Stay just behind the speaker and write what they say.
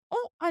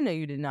I know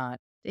you did not.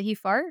 Did he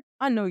fart?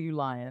 I know you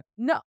lying.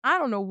 No, I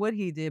don't know what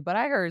he did, but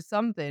I heard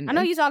something. I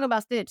know you talking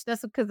about Stitch.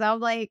 That's because I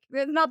was like,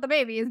 it's not the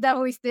baby. It's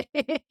definitely Stitch.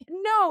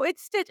 No,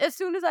 it's Stitch. As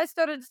soon as I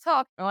started to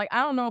talk, I'm like,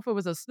 I don't know if it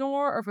was a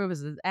snore or if it was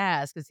his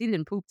ass because he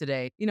didn't poop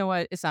today. You know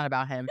what? It's not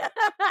about him.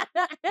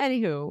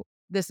 Anywho,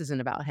 this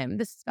isn't about him.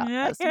 This is about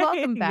us.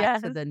 Welcome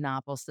back to the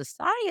Novel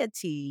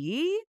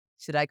Society.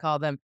 Should I call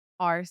them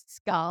our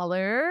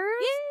scholars?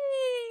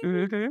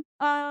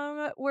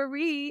 Where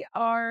we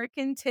are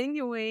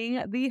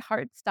continuing the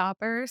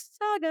Heartstopper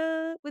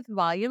saga with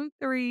volume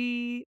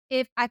 3.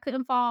 If I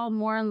couldn't fall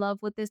more in love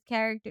with this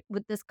character,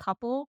 with this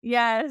couple,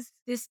 Yes.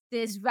 this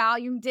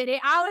volume did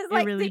it. I was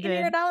like really sitting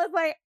here did. and I was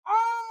like,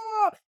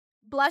 oh,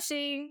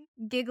 blushing,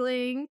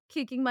 giggling,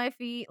 kicking my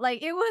feet.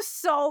 Like it was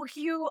so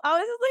cute. I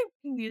was just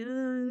like,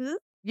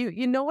 yeah.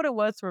 You know what it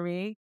was for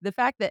me? The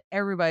fact that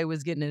everybody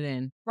was getting it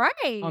in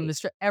Right. on the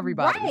strip.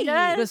 Everybody.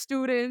 Right. The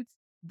students,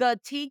 the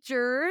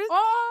teachers.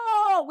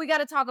 Oh, we got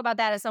to talk about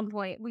that at some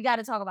point. We got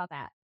to talk about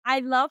that. I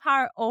love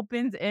how it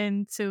opens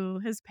into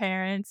his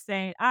parents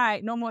saying, all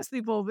right, no more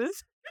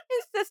sleepovers.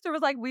 His sister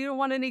was like, we don't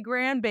want any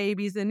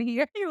grandbabies in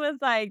here. He was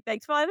like,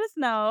 thanks for letting us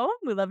know.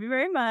 We love you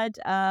very much.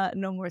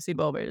 No more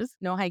sleepovers.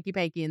 No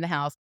hanky-panky in the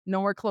house.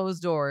 No more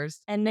closed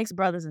doors. And Nick's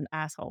brother's an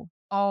asshole.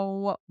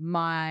 Oh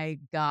my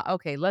God.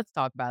 Okay, let's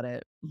talk about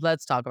it.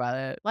 Let's talk about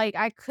it. Like,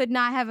 I could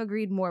not have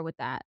agreed more with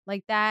that.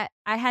 Like that.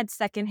 I had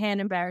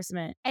secondhand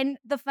embarrassment. And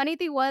the funny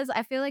thing was,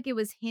 I feel like it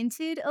was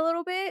hinted a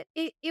little bit.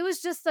 It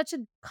was just such a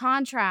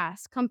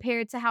contrast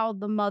compared to how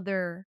the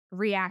mother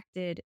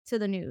reacted to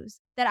the news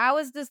that I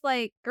was just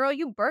like, girl,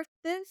 you birthed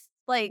this?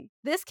 Like,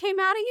 this came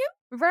out of you?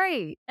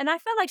 Right. And I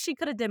felt like she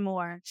could have did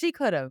more. She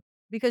could have.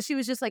 Because she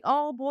was just like,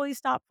 oh, boy,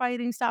 stop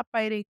fighting, stop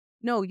fighting.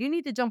 No, you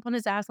need to jump on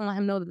his ass and let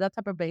him know that that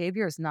type of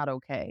behavior is not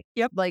okay.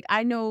 Yep. Like,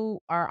 I know,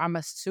 or I'm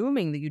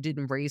assuming that you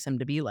didn't raise him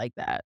to be like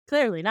that.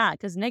 Clearly not,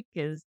 because Nick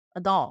is a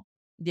doll.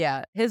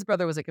 Yeah, his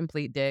brother was a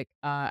complete dick.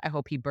 I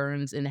hope he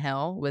burns in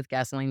hell with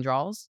gasoline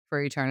draws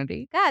for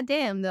eternity. God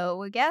damn, though,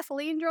 with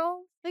gasoline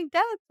draws? Like,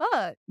 that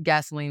fuck.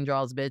 Gasoline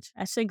draws, bitch.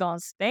 That shit gonna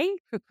stink.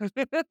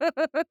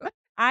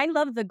 I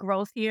love the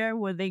growth here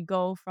where they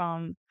go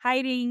from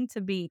hiding to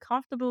being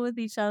comfortable with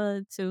each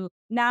other to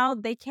now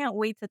they can't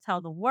wait to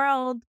tell the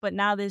world, but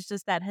now there's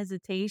just that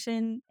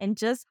hesitation and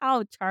just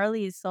how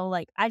Charlie is so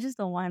like, I just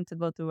don't want him to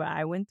go through what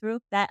I went through.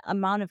 That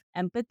amount of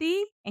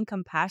empathy and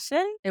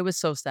compassion. It was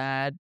so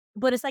sad.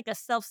 But it's like a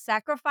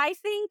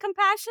self-sacrificing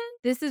compassion.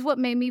 This is what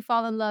made me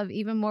fall in love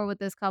even more with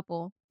this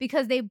couple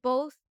because they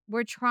both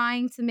were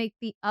trying to make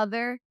the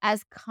other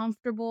as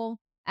comfortable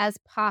as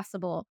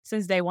possible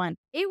since day one.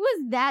 It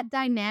was that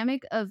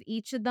dynamic of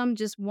each of them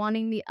just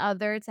wanting the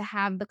other to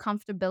have the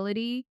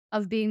comfortability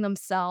of being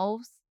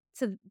themselves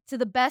to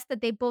the best that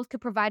they both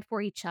could provide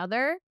for each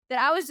other that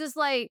I was just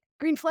like,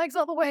 green flags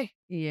all the way.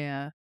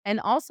 Yeah. And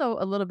also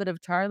a little bit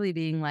of Charlie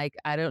being like,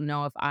 I don't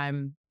know if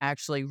I'm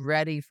actually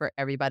ready for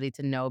everybody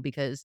to know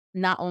because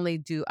not only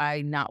do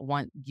I not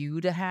want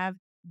you to have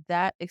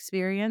that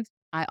experience,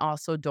 I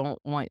also don't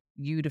want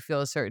you to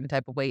feel a certain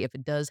type of way if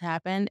it does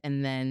happen.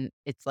 And then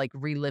it's like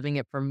reliving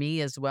it for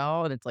me as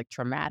well. And it's like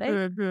traumatic.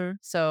 Mm-hmm.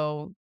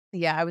 So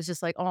yeah, I was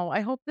just like, oh,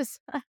 I hope this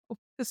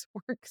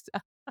works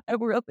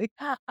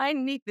out. I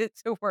need it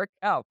to work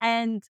out.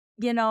 And,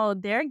 you know,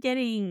 they're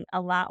getting a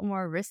lot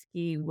more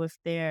risky with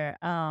their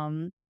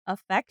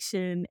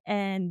affection.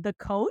 And the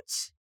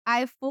coach,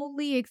 I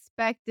fully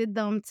expected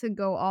them to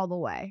go all the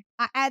way.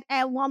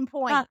 At one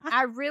point,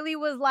 I really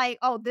was like,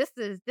 "Oh, this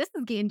is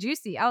getting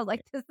juicy." I was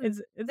like, "This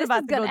is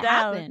about to go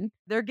down." Happen.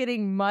 They're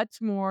getting much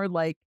more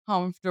like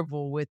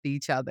comfortable with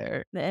each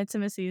other. The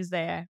intimacy is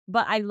there,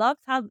 but I loved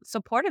how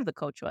supportive the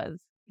coach was.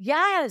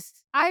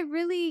 Yes, I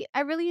really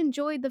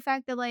enjoyed the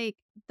fact that like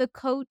the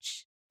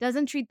coach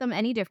doesn't treat them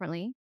any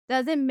differently,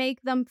 doesn't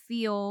make them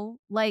feel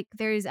like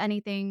there's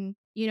anything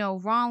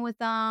wrong with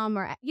them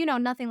or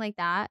nothing like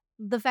that.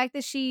 The fact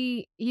that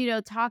she,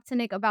 talked to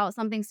Nick about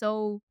something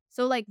so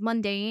like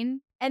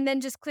mundane and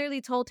then just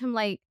clearly told him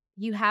like,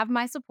 you have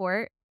my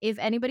support. If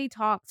anybody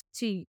talks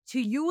to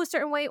you a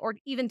certain way or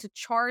even to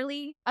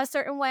Charlie a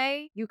certain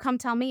way, you come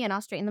tell me and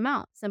I'll straighten them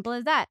out. Simple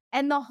as that.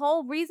 And the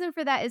whole reason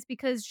for that is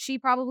because she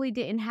probably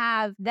didn't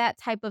have that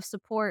type of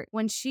support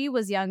when she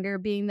was younger,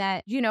 being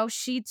that,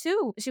 she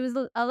too, she was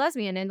a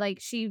lesbian and like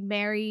she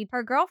married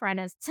her girlfriend.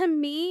 As to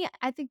me,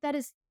 I think that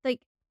is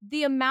like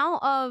the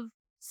amount of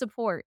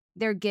support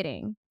they're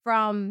getting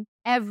from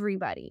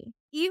everybody.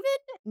 Even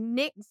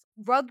Nick's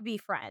rugby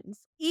friends,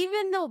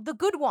 even though the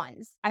good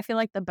ones. I feel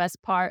like the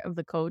best part of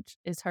the coach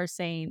is her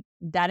saying,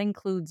 that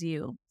includes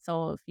you.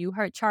 So if you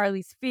hurt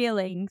Charlie's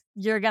feelings,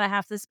 you're going to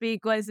have to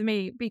speak with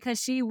me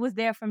because she was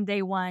there from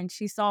day one.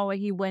 She saw what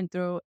he went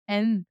through.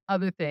 And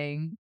other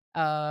thing,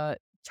 not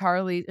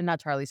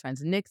Charlie's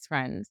friends, Nick's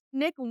friends.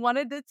 Nick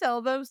wanted to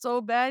tell them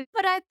so bad.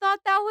 But I thought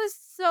that was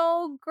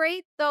so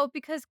great, though,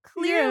 because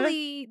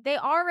clearly they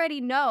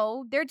already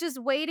know. They're just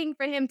waiting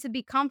for him to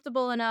be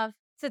comfortable enough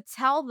to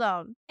tell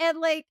them. And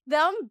like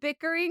them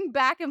bickering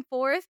back and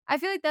forth, I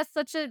feel like that's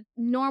such a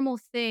normal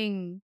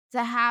thing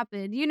to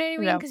happen. You know what I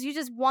mean? Because you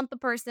just want the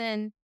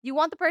person You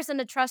want the person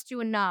to trust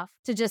you enough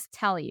to just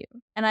tell you.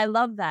 And I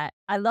love that.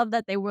 I love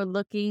that they were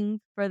looking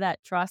for that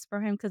trust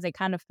for him because they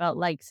kind of felt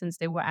like since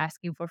they were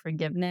asking for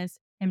forgiveness,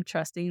 him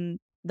trusting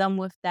them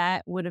with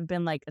that would have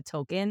been like a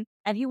token.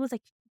 And he was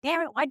like,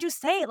 damn it, why'd you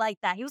say it like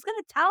that? He was going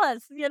to tell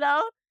us, you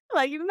know?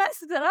 Like, you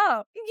messed it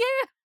up.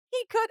 Yeah,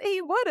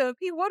 he would have,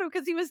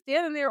 because he was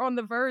standing there on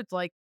the verge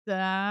like,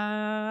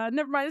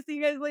 never mind, see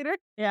you guys later.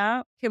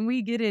 Yeah. Can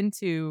we get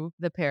into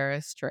the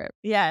Paris trip?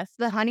 Yes.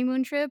 The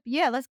honeymoon trip?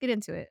 Yeah, let's get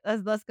into it.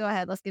 Let's go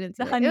ahead. Let's get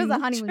into The it. It was a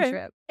honeymoon honeymoon trip.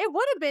 trip. It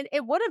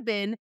would have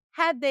been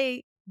had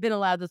they been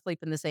allowed to sleep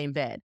in the same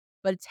bed.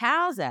 But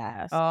Tao's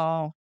ass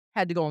Oh.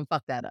 had to go and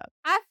fuck that up.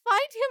 I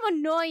find him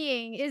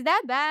annoying. Is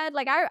that bad?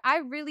 Like, I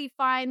really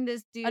find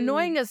this dude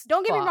Annoying as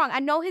Don't get me fuck. wrong. I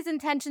know his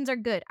intentions are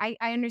good. I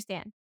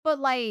understand. But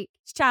like,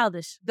 It's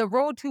childish. The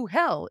road to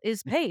hell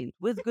is paved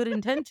with good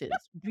intentions.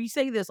 We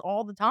say this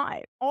all the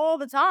time. All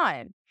the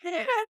time.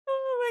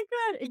 Oh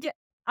my God. Yeah.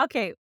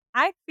 Okay.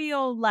 I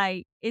feel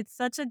like it's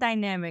such a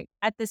dynamic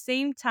at the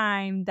same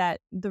time that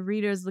the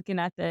reader's looking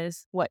at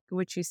this, what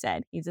you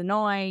said. He's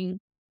annoying,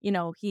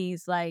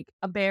 he's like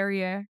a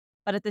barrier.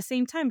 But at the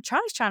same time,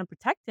 Charlie's trying to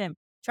protect him.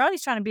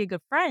 Charlie's trying to be a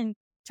good friend.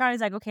 Charlie's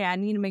like, okay, I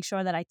need to make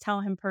sure that I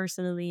tell him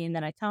personally and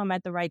that I tell him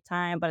at the right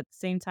time. But at the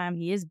same time,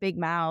 he is big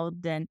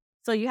mouthed. And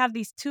so you have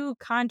these two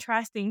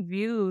contrasting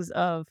views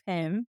of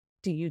him.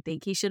 Do you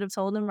think he should have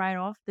told him right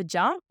off the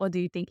jump? Or do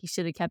you think he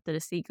should have kept it a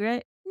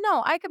secret?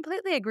 No, I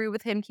completely agree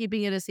with him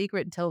keeping it a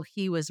secret until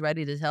he was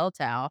ready to tell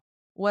Tao.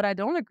 What I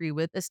don't agree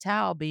with is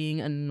Tao being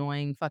an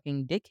annoying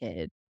fucking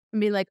dickhead and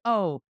be like,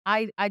 oh,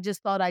 I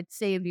just thought I'd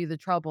save you the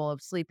trouble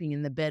of sleeping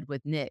in the bed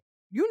with Nick.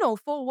 You know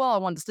full well I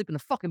wanted to sleep in the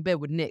fucking bed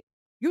with Nick.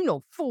 You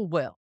know full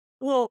well.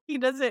 Well, he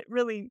doesn't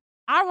really.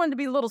 I wanted to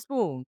be Little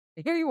Spoon.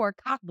 And here you are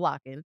cock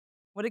blocking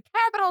with a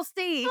capital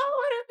C. I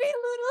want to be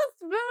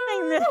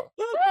Little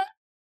Spoon.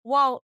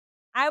 Well,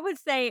 I would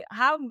say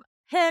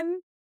him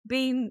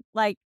being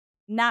like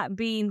not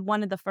being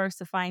one of the first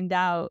to find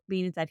out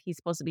means that he's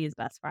supposed to be his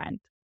best friend.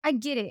 I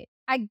get it.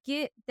 I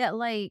get that,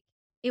 like,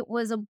 it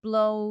was a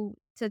blow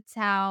to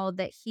Tao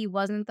that he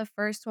wasn't the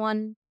first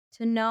one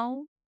to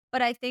know.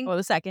 But I think, Or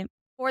the second.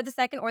 or the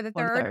second, or the Or the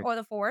third, third. or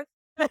the fourth.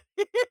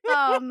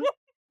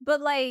 But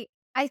like,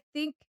 I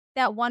think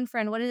that one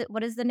friend,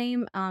 what is the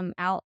name?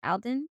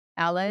 Alden?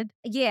 Aled?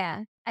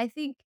 Yeah. I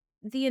think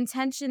the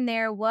intention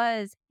there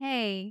was,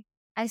 hey,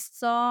 I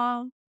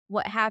saw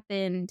what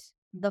happened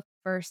the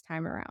first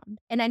time around.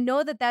 And I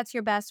know that that's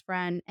your best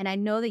friend. And I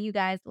know that you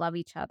guys love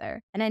each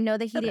other. And I know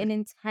that he didn't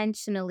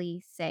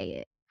intentionally say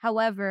it.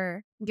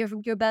 However,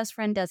 your best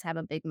friend does have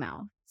a big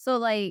mouth. So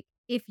like,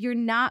 if you're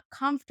not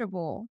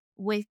comfortable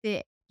with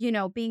it,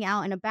 being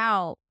out and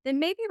about, then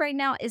maybe right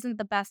now isn't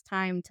the best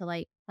time to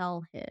like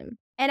tell him.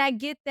 And I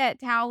get that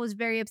Tao was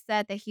very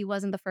upset that he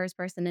wasn't the first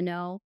person to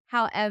know.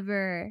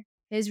 However,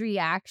 his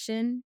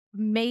reaction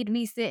made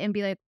me sit and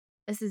be like,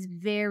 this is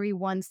very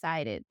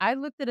one-sided. I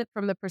looked at it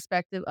from the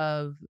perspective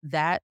of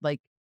that, like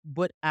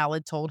what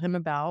Aled told him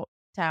about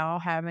Tao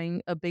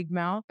having a big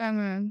mouth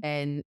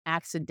and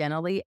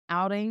accidentally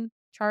outing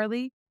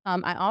Charlie.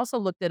 I also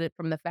looked at it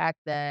from the fact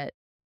that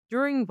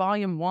during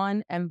volume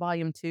 1 and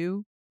volume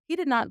 2, he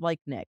did not like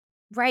Nick.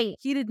 Right.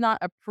 He did not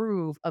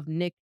approve of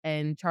Nick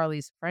and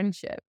Charlie's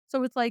friendship.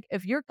 So it's like,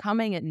 if you're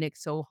coming at Nick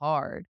so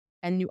hard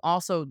and you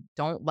also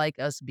don't like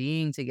us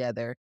being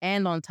together,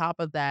 and on top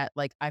of that,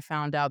 like, I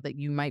found out that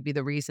you might be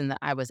the reason that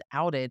I was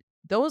outed.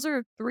 Those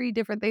are 3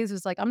 different things.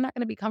 It's like, I'm not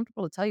going to be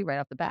comfortable to tell you right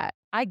off the bat.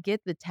 I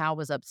get that Tao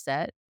was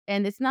upset.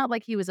 And it's not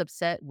like he was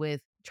upset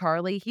with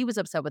Charlie. He was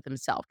upset with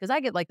himself. Because I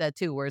get like that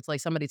too, where it's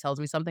like somebody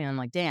tells me something and I'm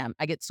like, damn,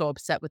 I get so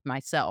upset with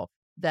myself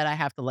that I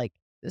have to like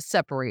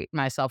separate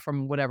myself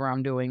from whatever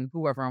I'm doing,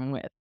 whoever I'm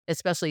with,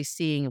 especially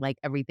seeing like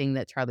everything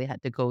that Charlie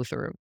had to go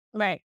through.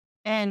 Right.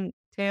 And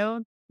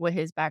Teo, what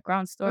his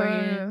background story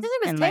is. His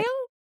name is and, Teo?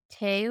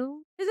 Teo?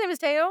 His name is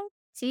Teo?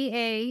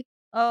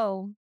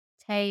 Tao.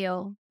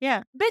 Teo. Yeah.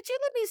 Bitch, you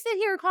let me sit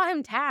here and call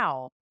him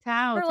Tao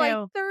Tao. for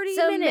like 30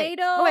 minutes.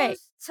 Tomatoes. Wait.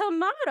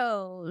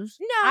 Tomatoes.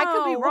 No. I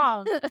could be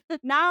wrong.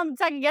 Now I'm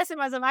second guessing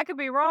myself. I could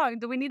be wrong.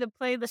 Do we need to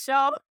play the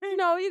show?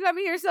 No, you got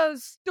me here so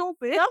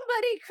stupid.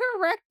 Somebody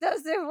correct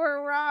us if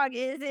we're wrong.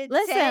 Is it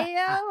Listen,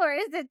 Teo or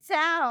is it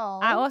Tao?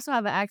 I also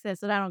have an accent,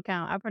 so that don't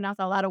count. I pronounce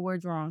a lot of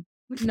words wrong.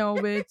 No,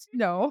 bitch.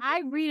 No.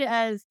 I read it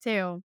as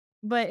Teo,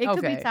 but it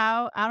could be Okay.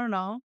 Tao. I don't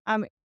know.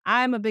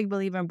 I'm a big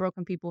believer in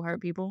broken people hurt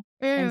people.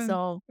 And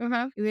so,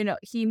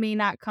 he may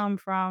not come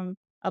from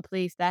a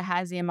place that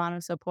has the amount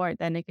of support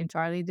that Nick and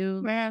Charlie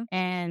do. Yeah.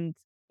 And,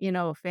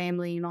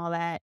 family and all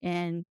that.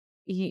 And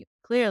he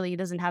clearly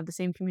doesn't have the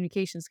same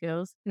communication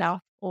skills. No.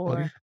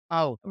 Or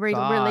Oh,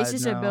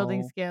 relationship no.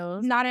 building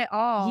skills. Not at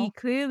all. He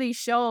clearly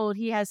showed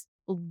he has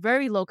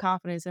very low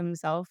confidence in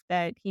himself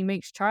that he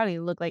makes Charlie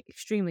look like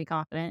extremely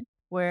confident.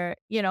 Where,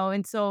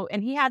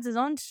 and he has his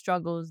own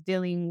struggles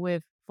dealing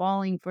with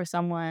falling for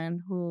someone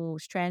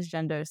who's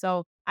transgender.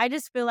 So I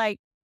just feel like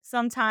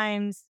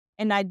sometimes,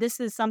 and this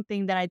is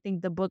something that I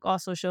think the book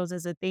also shows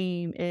as a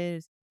theme,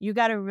 is you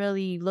got to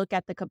really look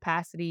at the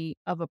capacity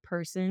of a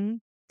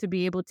person to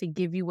be able to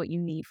give you what you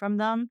need from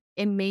them.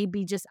 It may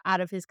be just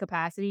out of his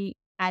capacity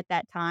at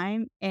that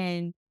time.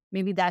 And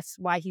maybe that's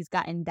why he's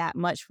gotten that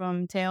much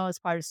from Tail as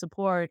part of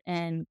support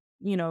and,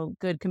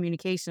 good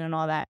communication and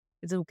all that.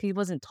 He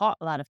wasn't taught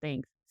a lot of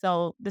things.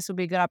 So this would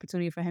be a good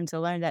opportunity for him to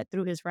learn that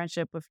through his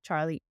friendship with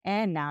Charlie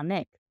and now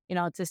Nick,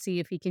 to see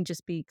if he can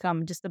just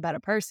become just a better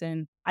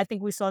person. I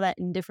think we saw that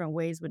in different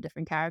ways with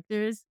different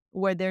characters,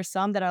 where there's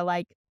some that are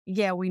like,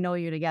 yeah, we know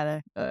you're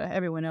together.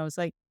 Everyone knows,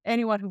 like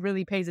anyone who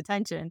really pays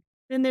attention.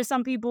 Then there's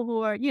some people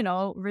who are,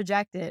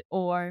 reject it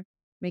or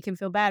make him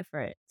feel bad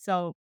for it.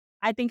 So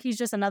I think he's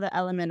just another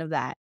element of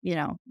that.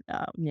 Yeah.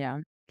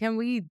 Can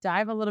we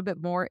dive a little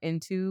bit more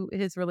into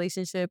his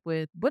relationship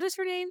with, what is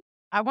her name?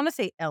 I want to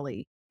say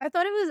Ellie. I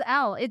thought it was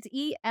L. It's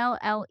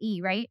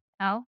ELLE, right?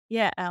 L?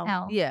 Yeah, L.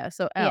 L. Yeah,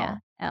 so Yeah,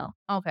 L.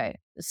 L. Okay.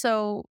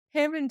 So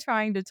him and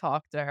trying to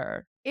talk to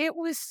her, it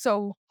was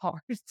so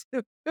hard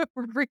to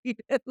read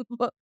and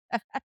look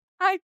at.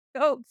 I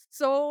felt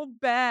so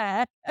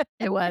bad.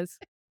 It was.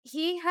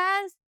 He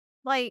has,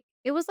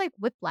 it was like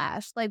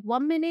whiplash. Like,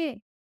 1 minute,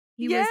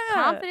 he was Yeah.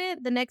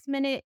 confident. The next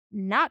minute,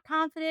 not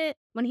confident.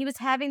 When he was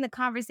having the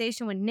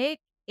conversation with Nick,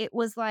 it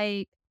was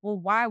like, well,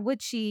 why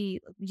would she,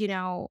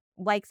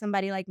 like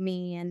somebody like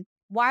me? And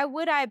why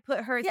would I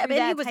put her Yeah, through but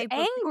that he was type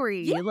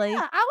angry. of... Yeah, Like, I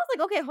was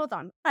like, okay, hold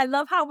on. I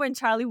love how when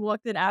Charlie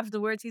walked in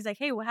afterwards, he's like,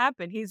 hey, what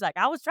happened? He's like,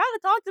 I was trying to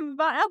talk to him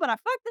about L, but I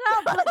fucked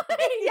it up.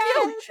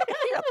 yes.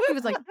 He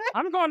was like,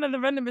 I'm going to the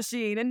vending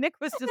machine. And Nick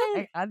was just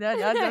like, I don't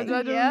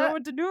know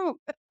what to do.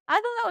 I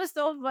thought that was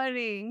so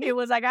funny. He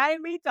was like, I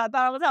didn't mean to. I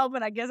thought I was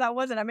helping. I guess I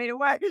wasn't. I made it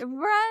work.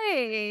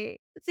 Right.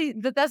 See,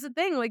 but that's the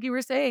thing. Like you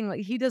were saying,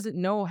 like he doesn't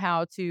know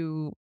how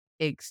to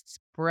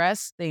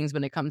express things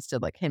when it comes to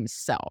like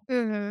himself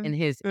and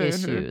his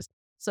issues.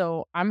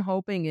 So I'm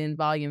hoping in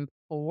volume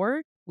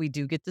 4, we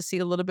do get to see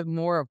a little bit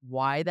more of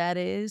why that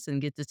is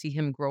and get to see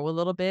him grow a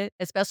little bit,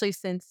 especially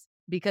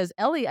because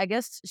Ellie, I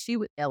guess she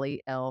was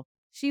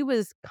she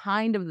was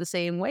kind of the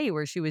same way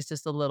where she was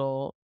just a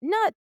little,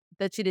 not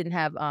that she didn't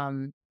have,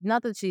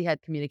 not that she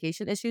had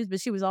communication issues,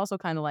 but she was also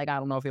kind of like, I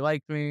don't know if he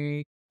liked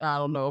me. I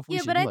don't know if we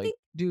Yeah, should but I like think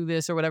do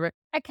this or whatever.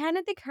 I kind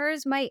of think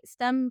hers might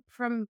stem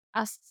from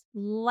a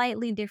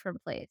slightly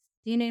different place.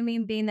 Do you know what I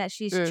mean? Being that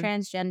she's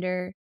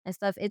transgender and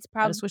stuff, it's Had to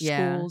probably switch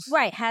Yeah. schools.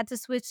 right. Had to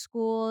switch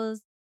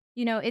schools.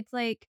 It's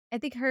like I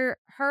think her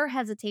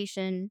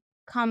hesitation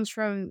comes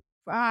from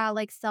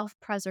like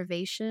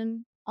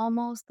self-preservation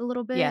almost a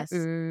little bit. Yes.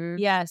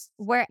 Yes.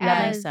 That makes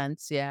Whereas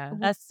sense. Yeah.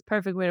 That's the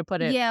perfect way to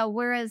put it. yeah,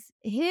 whereas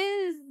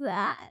his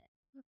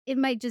it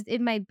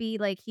might be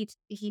like he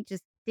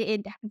just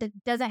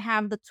doesn't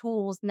have the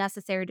tools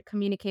necessary to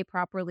communicate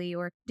properly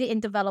or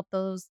didn't develop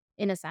those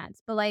in a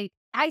sense. But like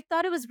I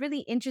thought it was really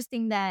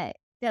interesting that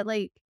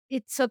like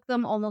it took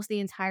them almost the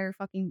entire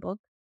fucking book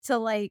to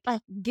like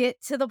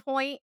get to the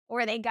point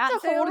where they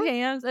got To hold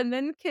hands and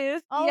then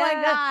kiss. Oh my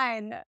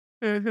god.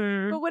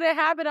 But when it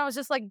happened, I was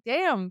just like,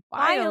 damn,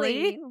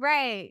 finally.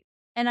 Right.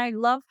 And I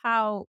love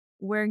how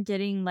we're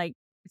getting like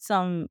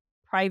some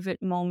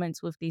private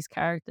moments with these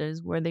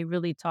characters where they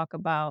really talk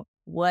about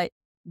what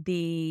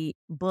the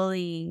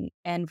bullying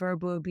and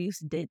verbal abuse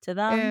did to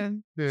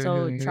them.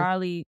 So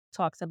Charlie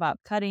talks about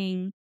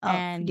cutting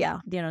and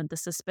the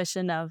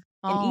suspicion of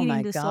an Oh eating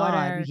my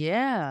disorder God.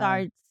 Yeah.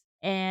 starts.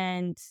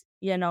 And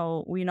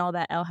we know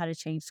that Elle had to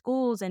change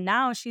schools, and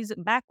now she's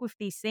back with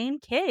these same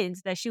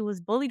kids that she was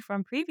bullied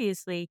from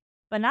previously.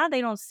 But now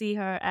they don't see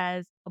her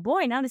as a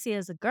boy. Now they see her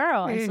as a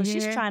girl. And so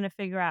she's trying to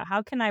figure out,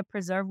 how can I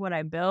preserve what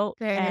I built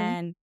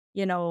and,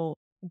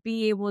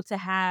 be able to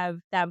have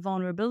that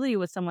vulnerability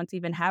with someone to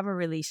even have a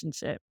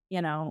relationship,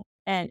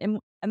 and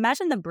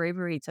imagine the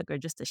bravery it took her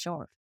just to show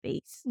her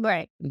face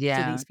Right. to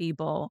Yeah. these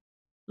people,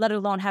 let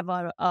alone have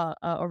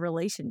a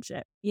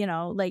relationship,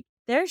 like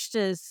there's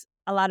just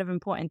a lot of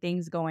important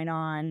things going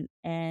on.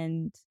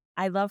 And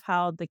I love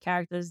how the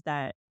characters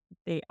that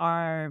they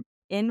are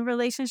in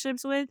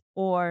relationships with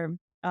or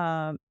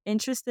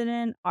interested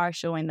in are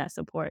showing that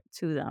support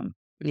to them.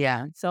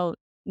 Yeah. So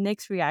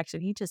Nick's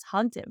reaction, he just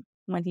hugged him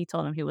when he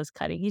told him he was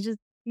cutting. He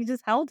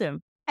just held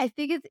him. I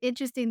think it's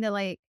interesting that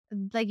like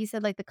you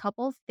said, like the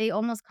couples, they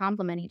almost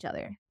complement each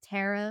other.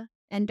 Tara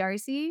and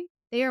Darcy,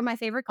 they are my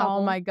favorite couple.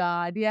 Oh my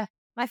God. Yeah.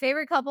 My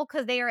favorite couple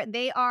because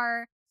they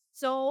are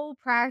so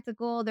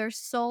practical. They're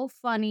so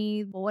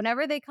funny. But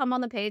whenever they come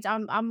on the page,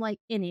 I'm like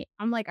in it.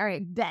 I'm like, all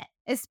right, bet.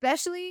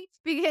 Especially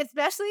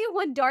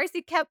when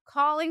Darcy kept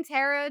calling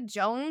Tara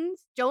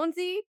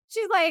Jonesy.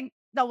 She's like,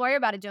 don't worry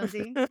about it,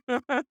 Jonesy.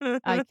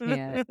 I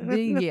can't.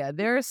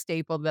 They're a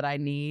staple that I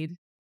need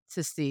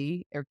to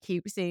see or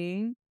keep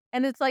seeing.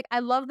 And it's like, I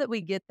love that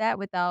we get that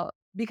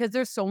because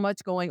there's so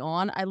much going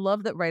on. I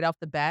love that right off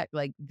the bat,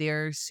 like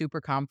they're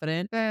super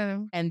confident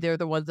and they're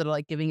the ones that are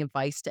like giving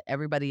advice to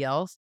everybody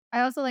else.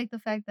 I also like the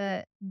fact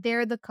that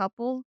they're the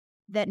couple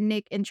that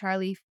Nick and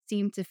Charlie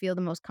seem to feel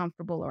the most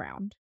comfortable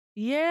around.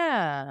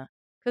 Yeah.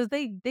 Because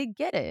they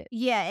get it.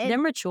 Yeah. They're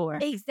mature.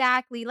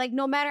 Exactly. Like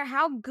no matter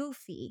how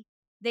goofy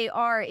they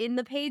are in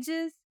the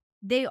pages,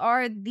 they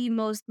are the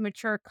most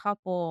mature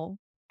couple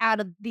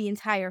out of the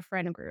entire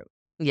friend group.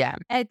 Yeah.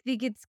 I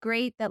think it's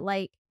great that,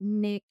 like,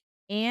 Nick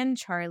and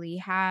Charlie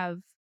have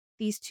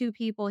these 2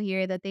 people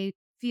here that they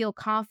feel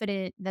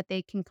confident that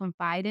they can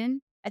confide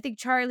in. I think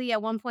Charlie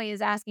at one point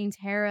is asking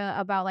Tara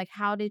about, like,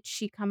 how did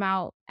she come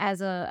out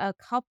as a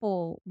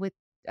couple with,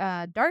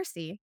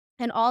 Darcy,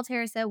 and all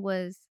Tara said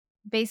was,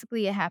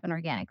 basically, it happened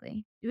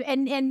organically.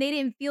 And they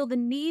didn't feel the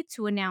need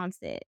to announce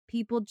it.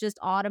 People just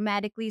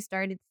automatically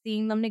started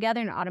seeing them together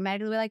and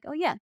automatically were like, "Oh,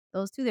 yeah,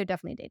 those 2, they're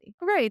definitely dating."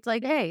 Right. It's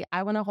like, hey,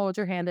 I want to hold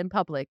your hand in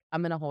public.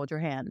 I'm going to hold your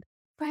hand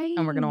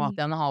and we're going to walk Right.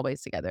 down the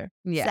hallways together.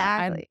 Yeah.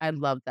 Exactly. I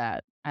love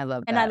that. I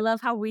love And I that.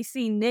 love how we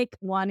see Nick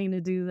wanting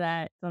to do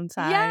that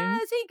sometimes.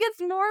 Yes. He gets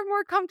more and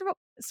more comfortable.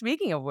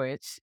 Speaking of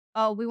which,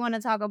 Oh, we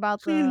wanna talk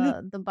about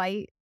Mhm. the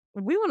bite?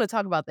 we want to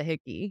talk about the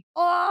hickey.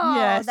 Oh,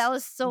 that Yes.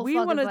 was so We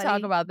want fucking to talk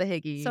funny. about the So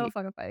hickey.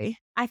 fucking funny.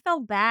 I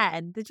felt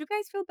bad. Did you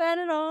guys feel bad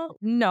at all?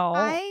 No.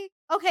 I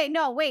okay,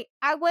 no, wait.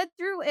 I went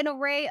through an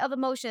array of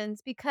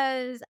emotions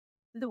because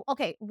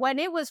when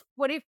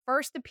it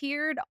first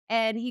appeared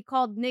and he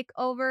called Nick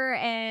over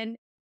and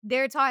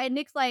they're talking,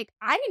 Nick's like,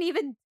 I didn't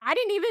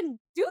even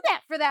do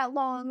that for that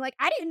long. Like,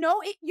 I didn't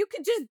know it you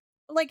could just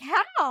like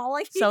how?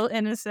 Like he So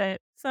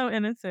innocent. So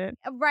innocent.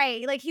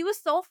 right. Like he was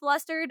so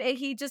flustered and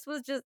he just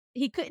was just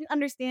he couldn't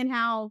understand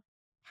how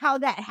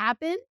that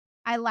happened.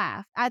 I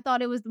laughed. I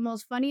thought it was the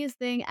most funniest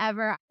thing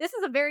ever. This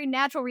is a very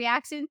natural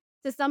reaction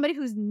to somebody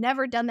who's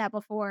never done that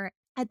before.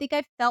 I think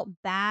I felt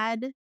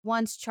bad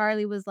once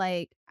Charlie was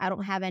like, I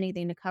don't have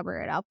anything to cover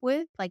it up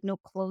with, like no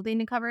clothing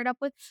to cover it up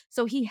with.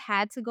 So he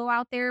had to go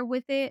out there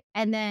with it.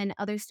 And then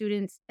other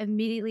students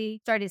immediately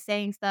started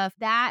saying stuff.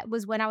 That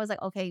was when I was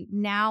like, okay,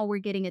 now we're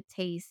getting a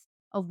taste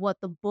of what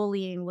the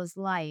bullying was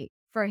like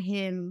for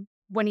him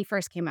when he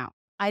first came out.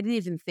 I didn't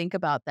even think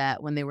about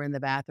that when they were in the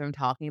bathroom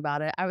talking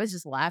about it. I was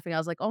just laughing. I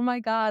was like, oh my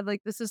God,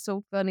 like, this is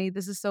so funny.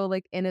 This is so,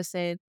 like,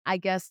 innocent. I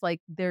guess,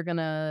 like, they're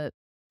gonna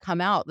come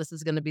out. This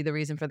is gonna be the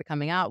reason for the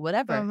coming out,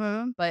 whatever.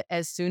 Uh-huh. But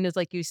as soon as,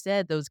 like you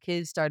said, those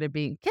kids are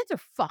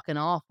fucking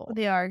awful.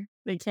 They are.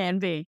 They can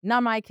be.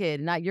 Not my kid,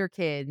 not your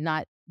kid,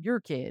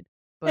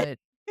 but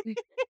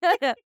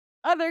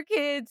other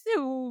kids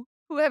who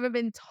haven't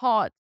been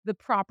taught the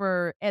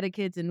proper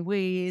etiquettes and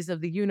ways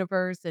of the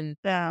universe and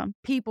Yeah.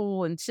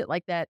 people and shit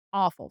like that.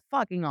 Awful,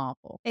 fucking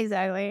awful.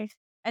 Exactly.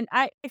 And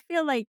I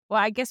feel like,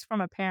 well, I guess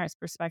from a parent's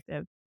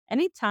perspective,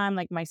 anytime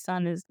like my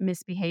son is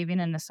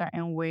misbehaving in a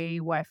certain way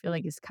where I feel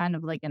like it's kind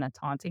of like in a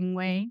taunting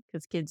way,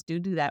 because kids do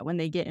that when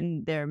they get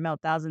in their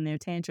meltdowns and their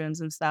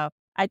tantrums and stuff.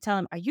 I tell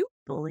him, "Are you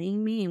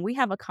bullying me?" And we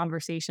have a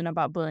conversation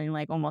about bullying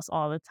like almost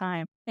all the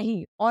time. And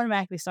he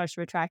automatically starts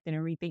retracting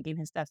and rethinking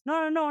his steps.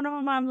 No, no, no,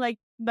 no, mom. Like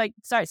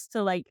starts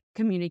to like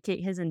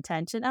communicate his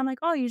intention. I'm like,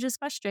 "Oh, you're just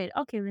frustrated.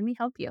 Okay, let me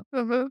help you."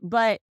 Uh-huh.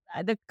 But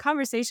the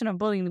conversation of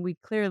bullying we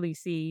clearly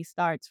see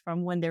starts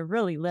from when they're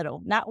really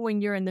little, not when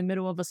you're in the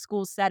middle of a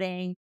school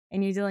setting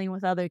and you're dealing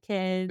with other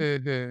kids.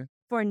 Mhm.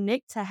 For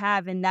Nick to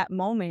have in that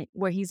moment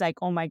where he's like,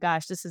 oh my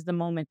gosh, this is the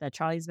moment that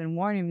Charlie's been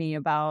warning me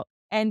about.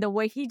 And the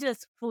way he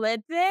just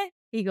flipped it,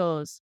 he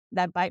goes,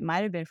 that bite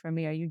might have been for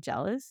me. Are you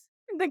jealous?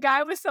 The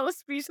guy was so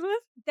speechless.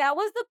 That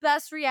was the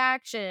best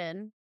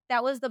reaction.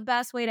 That was the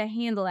best way to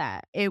handle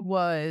that. It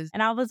was.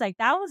 And I was like,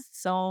 that was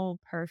so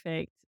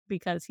perfect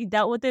because he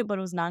dealt with it, but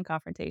it was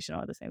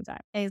non-confrontational at the same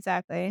time.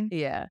 Exactly.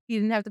 Yeah. He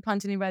didn't have to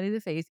punch anybody in the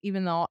face,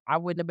 even though I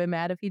wouldn't have been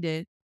mad if he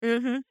did.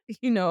 Mm-hmm.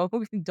 You know,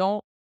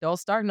 don't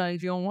start none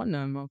if you don't want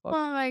none, motherfucker.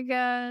 Oh my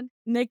God.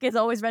 Nick is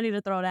always ready to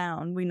throw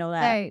down. We know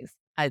that. Thanks.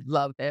 I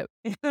love it.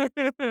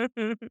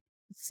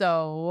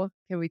 So,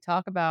 can we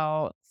talk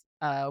about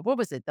what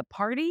was it? The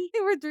party?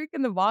 They were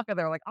drinking the vodka.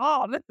 They were like,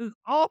 "Oh, this is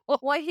awful."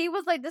 Well, he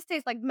was like, this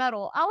tastes like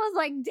metal. I was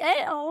like,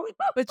 damn.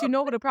 But you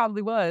know what it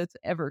probably was?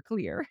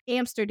 Everclear.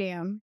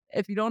 Amsterdam.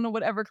 If you don't know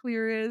what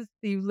Everclear is,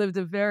 you lived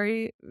a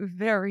very,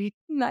 very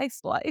nice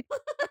life.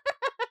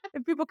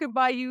 And people can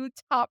buy you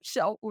top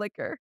shelf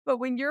liquor. But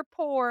when you're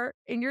poor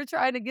and you're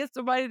trying to get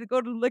somebody to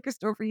go to the liquor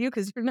store for you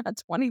because you're not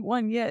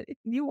 21 yet,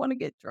 and you want to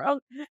get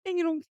drunk and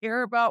you don't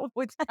care about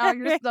how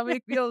your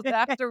stomach feels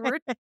afterward.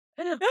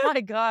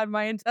 My God,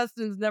 my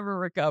intestines never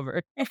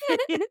recovered.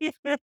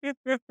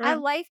 I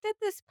liked at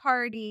this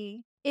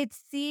party, it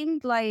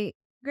seemed like,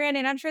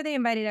 granted, I'm sure they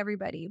invited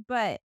everybody,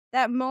 but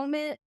that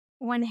moment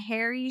when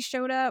Harry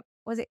showed up,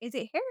 is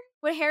it Harry?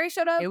 When Harry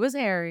showed up It was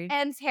Harry.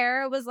 and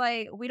Tara was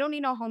like, we don't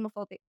need no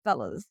homophobic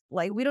fellas.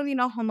 Like, we don't need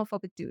no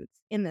homophobic dudes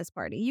in this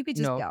party. You could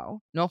just No, go.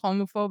 no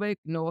homophobic,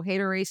 no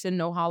hateration,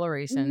 no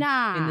holleration in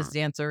Nah. this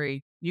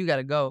dancery. You got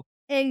to go.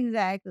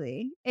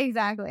 Exactly.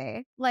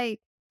 Exactly. Like,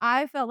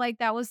 I felt like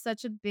that was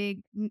such a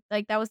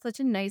that was such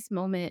a nice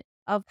moment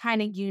of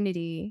kind of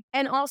unity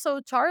And also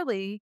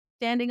Charlie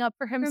standing up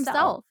for for himself.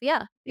 himself.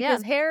 Yeah. Yeah.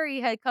 Because Harry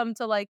had come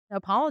to, like,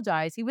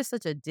 apologize. He was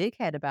such a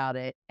dickhead about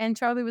it. And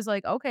Charlie was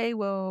like, "Okay,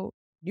 well,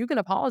 you can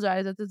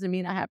apologize. That doesn't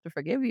mean I have to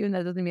forgive you, and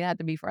that doesn't mean I have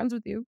to be friends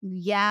with you."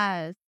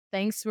 Yes.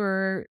 Thanks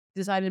for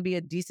deciding to be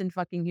a decent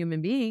fucking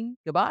human being.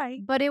 Goodbye.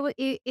 But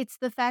it's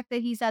the fact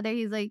that he said that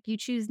he's like, "You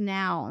choose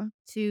now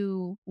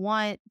to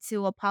want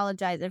to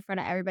apologize in front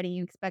of everybody.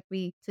 You expect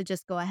me to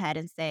just go ahead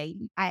and say,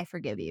 'I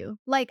forgive you.'"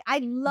 Like, I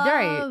Right.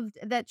 loved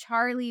that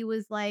Charlie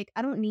was like,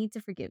 "I don't need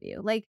to forgive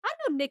you." Like, I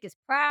know Nick is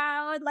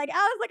proud. Like, I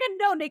was like, "I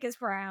know Nick is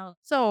proud."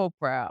 So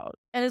proud.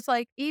 And it's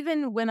like,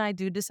 even when I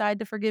do decide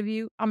to forgive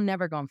you, I'm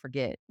never gonna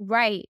forget.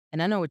 Right.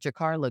 And I know what your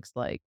car looks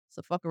like.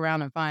 So fuck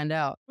around and find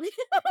out.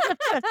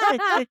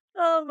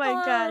 Oh my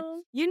god.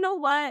 Oh. You know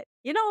what?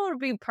 You know what would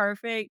be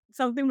perfect?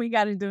 Something we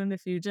gotta do in the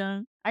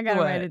future? I gotta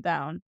write What? it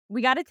down.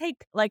 We gotta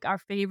take, like, our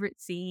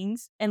favorite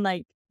scenes and,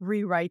 like,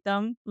 rewrite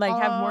them. Like,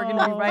 have Morgan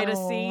rewrite a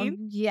Oh, scene.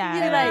 Be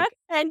yes. like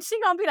and she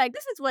gonna be like,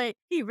 "This is what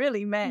he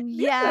really meant. This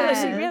is what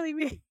she Yes. really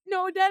mean."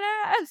 No, dead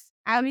ass.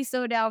 I'd be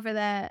so down for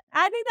that.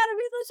 I think that'd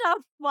be such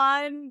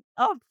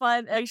a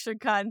fun extra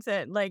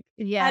content. Like,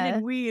 how did Yeah.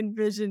 we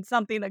envision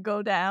something to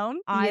go down?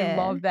 I Yeah.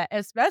 love that,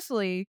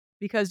 especially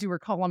because you were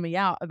calling me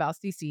out about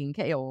CC and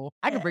KO.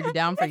 I could break it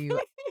down for you.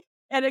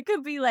 And it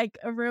could be like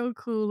a real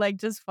cool, like,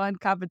 just fun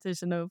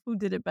competition of who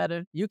did it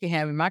better. You can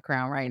have my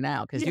crown right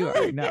now because you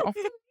already know.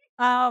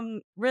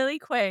 Really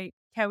quick,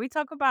 can we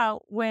talk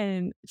about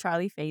when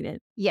Charlie faded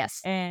Yes.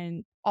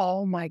 and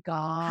Oh my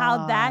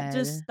how that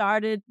just God.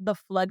 started the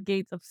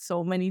floodgates of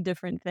so many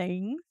different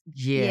things?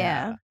 Yeah.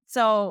 Yeah.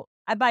 So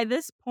by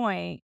this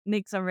point,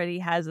 Nick's already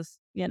has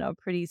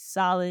pretty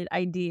solid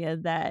idea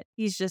that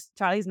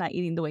Charlie's not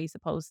eating the way he's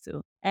supposed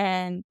to.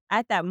 And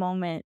at that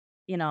moment,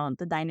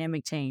 the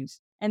dynamic changed.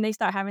 And they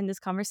start having this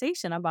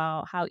conversation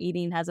about how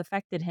eating has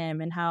affected him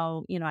and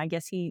how, I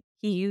guess he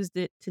used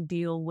it to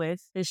deal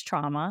with his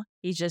trauma.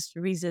 He just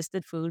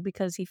resisted food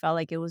because he felt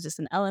like it was just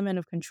an element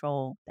of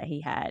control that he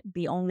had,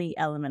 the only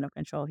element of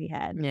control he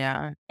had.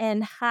 Yeah.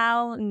 And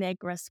how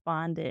Nick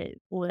responded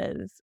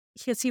was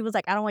because he was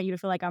like, "I don't want you to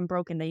feel like I'm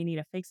broken, that you need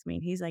to fix me."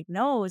 And he's like,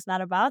 "No, it's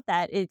not about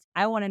that.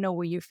 I want to know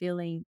what you're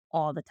feeling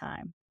all the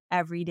time,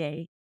 every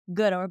day,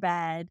 good or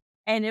bad."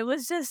 And it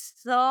was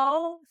just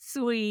so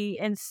sweet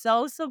and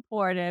so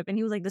supportive. And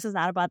he was like, "This is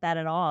not about that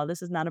at all.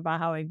 This is not about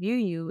how I view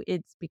you.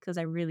 It's because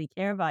I really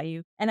care about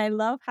you." And I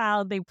love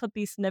how they put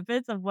these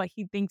snippets of what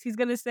he thinks he's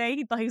going to say.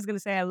 He thought he was going to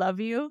say, "I love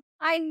you."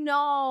 I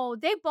know.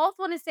 They both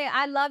want to say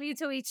 "I love you"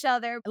 to each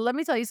other. Let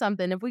me tell you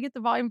something. If we get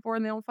to volume 4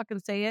 and they don't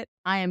fucking say it,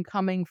 I am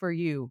coming for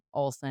you,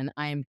 Olsen.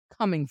 I am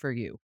coming for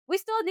you. We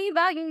still need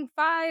volume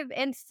 5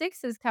 and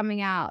 6 is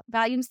coming out.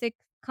 Volume 6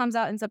 comes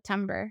out in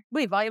September.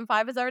 Wait, volume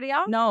 5 is already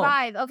out? No.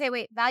 5. Okay,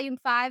 wait. Volume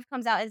 5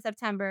 comes out in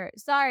September.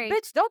 Sorry.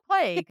 Bitch, don't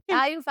play.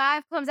 Volume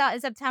 5 comes out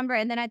in September,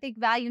 and then I think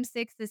Volume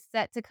 6 is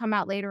set to come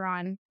out later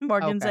on.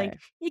 Morgan's Okay. like,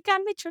 "You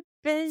got me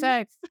tripping."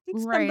 Sex.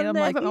 It's Right. I'm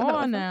like, come unbelievable.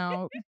 on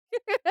now.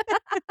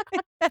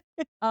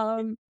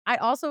 I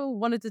also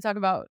wanted to talk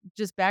about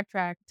just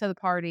backtrack to the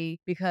party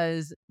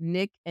because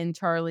Nick and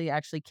Charlie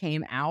actually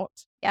came out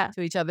Yeah.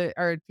 to each other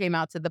or came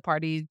out to the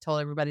party,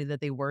 told everybody that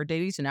they were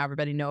dating, so now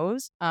everybody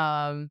knows.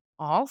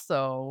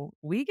 Also,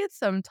 we get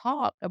some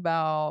talk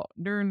about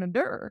during the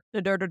dur.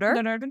 The dur dur dur.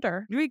 Dur, dur, dur,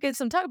 dur. We get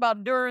some talk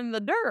about during the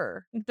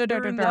dur.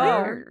 During the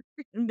dur.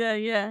 dur.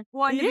 Yeah.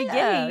 Well, in the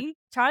Yeah. beginning,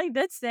 Charlie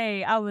did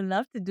say, "I would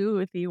love to do it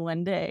with you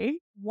one day."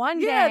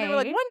 One Yeah, day. they were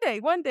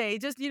like, one day,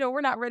 just,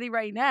 we're not ready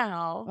right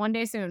now. One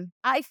day soon.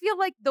 I feel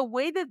like the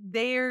way that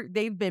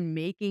they've been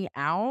making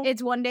out,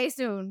 It's one day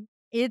soon.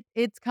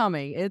 it's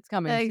coming. It's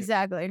coming. Soon.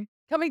 Exactly.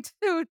 Coming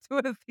to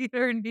a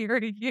theater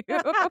near you.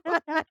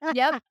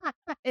 Yep.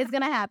 It's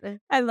gonna happen.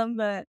 I love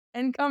that.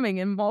 And coming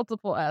in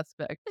multiple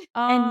aspects.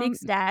 And Nick's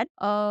dad.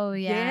 Oh,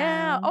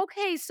 Yeah. yeah.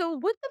 Okay, so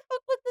what the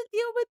fuck was the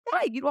deal with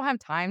that? You don't have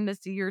time to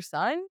see your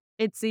son?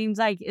 It seems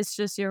like it's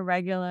just your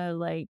regular,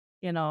 like,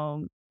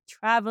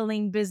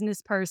 traveling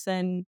business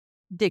person.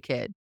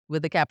 Dickhead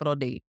with a capital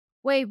D.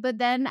 Wait, but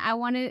then I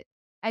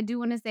do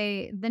wanna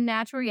say the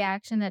natural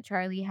reaction that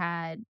Charlie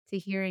had to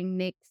hearing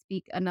Nick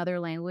speak another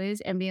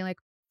language and being, like,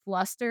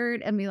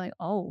 flustered and being like,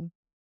 "Oh,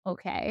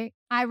 okay."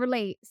 I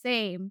relate.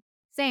 Same.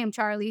 Same,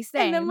 Charlie,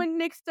 same. And then when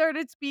Nick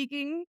started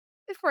speaking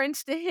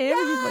French to him, he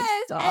was like,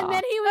 Yes! stop. And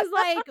then he was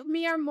like,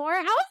 "Me or more?"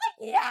 I was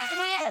like,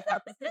 "Yes!"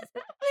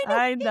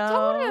 I He told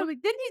know. him.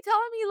 Didn't he tell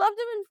him he loved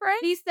him in French?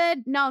 He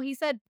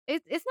said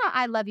it's not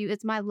 "I love you,"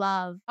 it's "my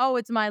love." Oh,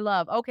 it's my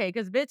love. Okay,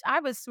 because bitch,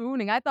 I was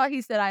swooning. I thought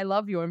he said I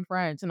love you in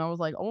French. And I was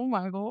like, oh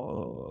my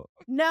God.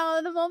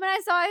 No, the moment I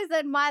saw he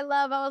said "my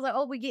love," I was like,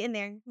 "Oh, we getting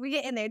there. We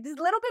getting there. Just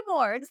a little bit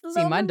more. Just a See,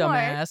 little my bit dumb more."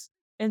 ass.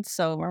 It's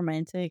so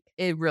romantic.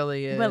 It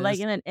really is. But, like,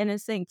 in an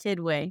innocent kid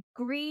way.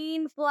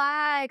 Green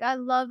flag. I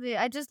love it.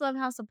 I just love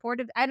how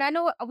supportive. And I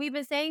know we've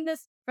been saying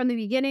this from the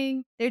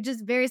beginning. They're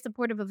just very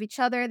supportive of each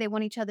other. They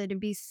want each other to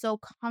be so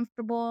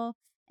comfortable.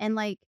 And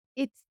like,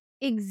 it's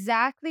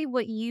exactly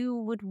what you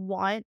would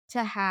want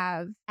to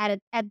have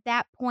at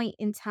that point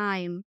in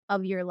time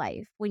of your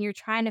life when you're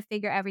trying to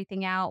figure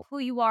everything out, who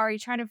you are, you're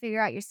trying to figure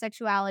out your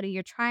sexuality,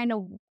 you're trying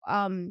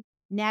to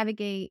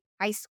navigate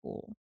high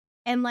school.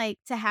 And like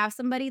to have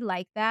somebody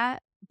like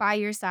that by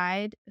your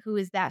side who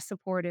is that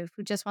supportive,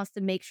 who just wants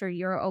to make sure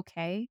you're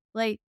okay.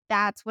 Like,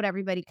 that's what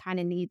everybody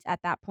kinda needs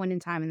at that point in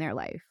time in their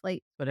life.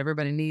 Like, But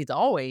everybody needs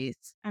always.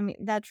 I mean,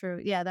 that's true.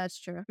 Yeah, that's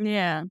true.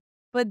 Yeah.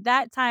 But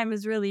that time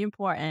is really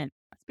important.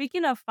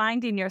 Speaking of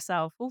finding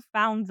yourself, who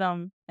found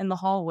them in the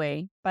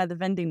hallway by the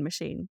vending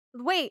machine?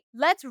 Wait,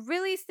 let's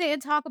really sit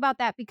and talk about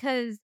that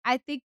because I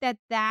think that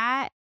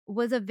that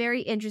was a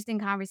very interesting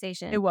It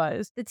conversation.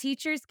 was. The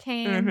teachers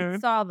came, Mhm.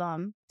 saw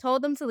them,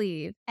 told them to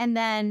leave, and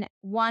then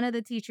one of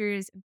the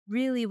teachers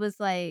really was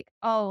like,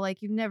 "Oh,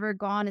 like, you've never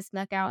gone and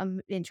snuck out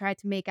and tried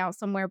to make out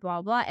somewhere,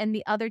 blah, blah," and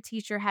the other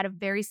teacher had a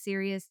very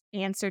serious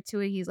answer to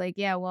it. He's like,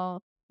 "Yeah,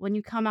 well, when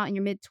you come out in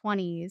your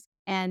mid-20s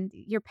and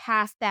you're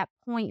past that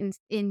point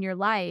in your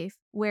life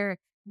where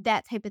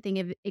that type of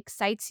thing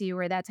excites you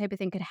or that type of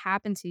thing could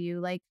happen to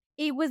you, like,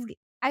 it was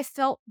I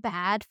felt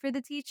bad for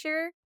the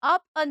teacher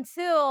up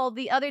until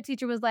the other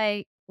teacher was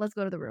like, "Let's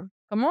go to the room."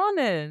 Come on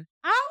in.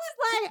 I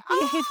was like,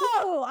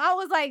 "Oh!" I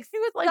was like, He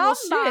was like, "Well,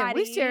 shit,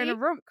 we sharing a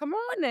 "Somebody." room. Come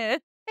on in." And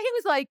he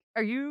was like,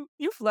 "Are you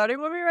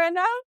flirting with me right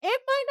now?"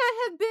 It might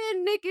not have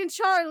been Nick and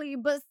Charlie,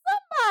 but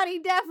somebody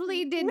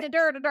definitely did the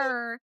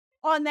dir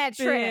on that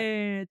trip.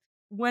 Bitch.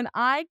 When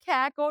I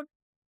cackled,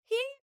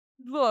 he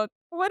look,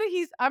 what did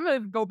he I'm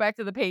gonna go back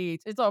to the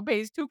page. It's on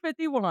page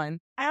 251.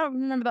 I don't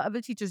remember the other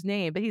teacher's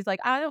name, but he's like,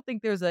 "I don't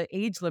think there's an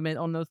age limit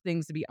on those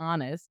things, to be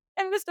honest."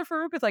 And Mr.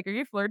 Farouk is like, "Are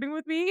you flirting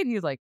with me?" And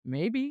he's like,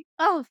 "Maybe.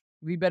 Oh,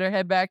 We better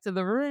head back to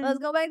the let's room."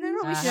 go back to the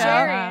room. We're Uh-huh.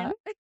 sharing.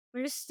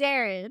 We're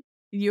sharing.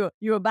 You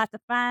about to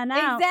find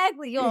out.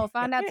 Exactly. You'll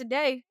find out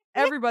today.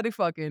 Everybody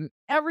fucking.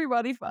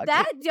 Everybody fucking.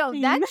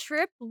 That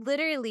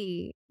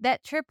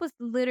trip was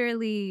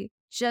literally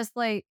just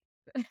like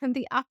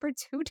the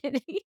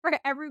opportunity for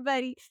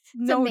everybody to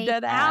No make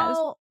dead ass.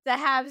 out, to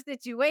have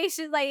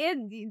situations like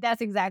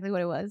that's exactly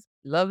what it was.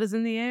 Love is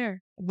in the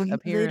air,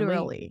 apparently.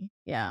 Literally.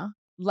 Yeah.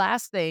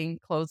 Last thing,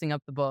 closing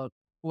up the book,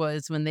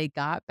 was when they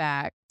got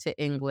back to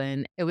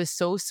England. It was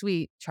so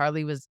sweet.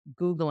 Charlie was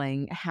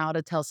Googling how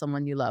to tell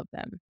someone you love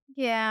them.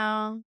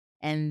 Yeah.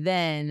 And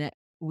then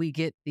we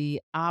get the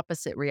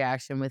opposite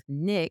reaction with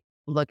Nick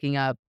looking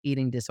up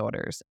eating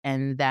disorders.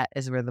 And that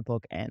is where the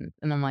book ends.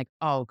 And I'm like,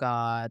 oh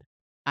God,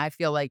 I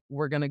feel like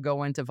we're going to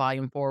go into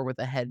volume 4 with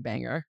a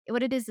headbanger.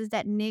 What it is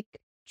that Nick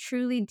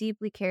truly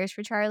deeply cares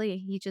for Charlie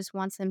and he just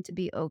wants him to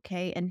be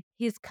okay. And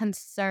his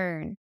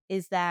concern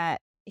is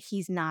that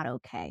he's not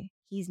okay.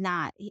 He's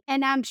not.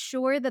 And I'm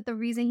sure that the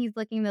reason he's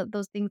looking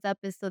those things up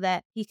is so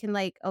that he can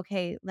like,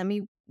 okay, let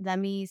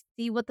me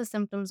see what the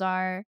symptoms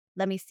are.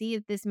 Let me see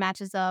if this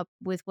matches up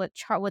with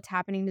what's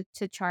happening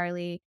to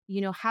Charlie.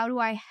 You know, how do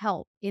I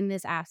help in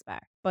this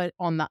aspect? But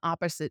on the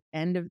opposite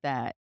end of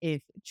that,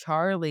 if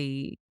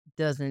Charlie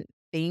doesn't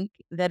think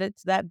that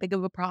it's that big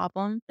of a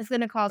problem It's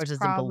gonna cause or doesn't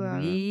problem.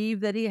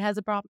 believe that he has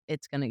a problem,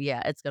 it's gonna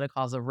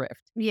cause a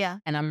rift. Yeah,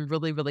 And I'm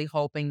really, really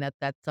hoping that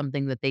that's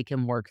something that they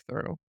can work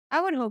through.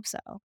 I would hope so.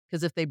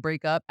 Because if they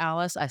break up,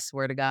 Alice, I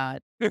swear to God,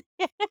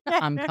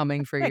 I'm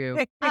coming for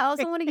you. I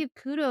also want to give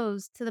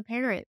kudos to the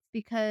parents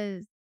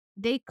because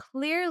they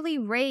clearly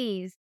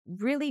raise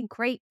really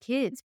great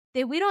kids.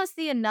 We don't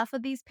see enough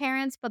of these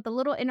parents, but the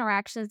little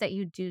interactions that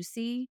you do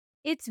see,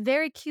 it's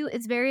very cute,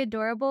 it's very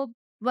adorable,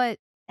 but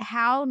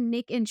how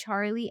Nick and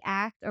Charlie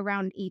act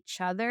around each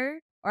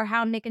other or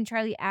how Nick and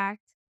Charlie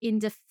act in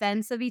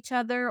defense of each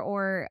other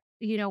or,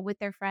 with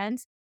their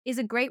friends is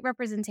a great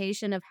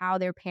representation of how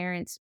their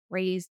parents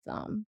raised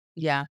them.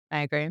 Yeah,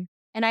 I agree.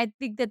 And I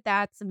think that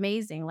that's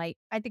amazing. Like,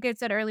 I think I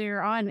said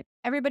earlier on,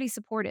 everybody's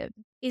supportive.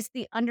 It's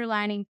the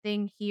underlining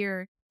thing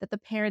here that the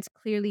parents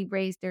clearly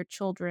raised their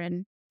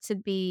children to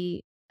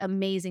be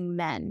amazing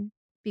men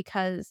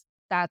because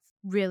that's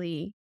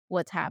really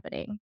what's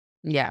happening.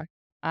 Yeah,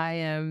 I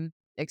am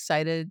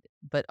excited,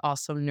 but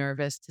also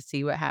nervous to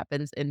see what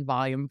happens in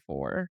volume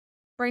 4.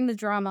 Bring the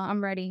drama.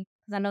 I'm ready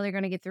because I know they're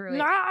going to get through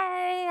No, it.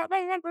 I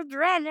want the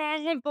drama. I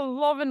want the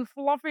love and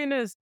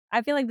fluffiness.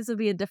 I feel like this will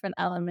be a different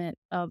element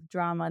of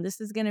drama. This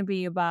is going to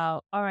be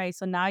about, all right,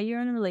 so now you're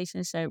in a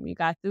relationship. You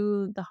got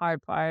through the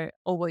hard part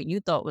or what you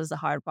thought was the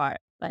hard part.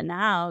 But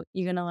now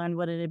you're going to learn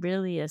what it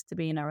really is to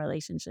be in a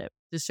relationship.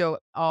 To show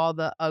all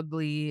the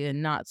ugly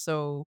and not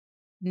so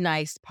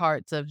nice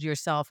parts of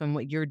yourself and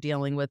what you're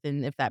dealing with,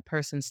 and if that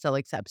person still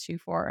accepts you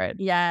for it.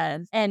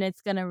 Yes. And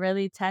it's going to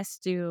really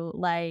test you.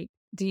 Like,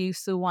 do you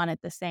still want it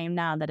the same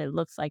now that it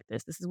looks like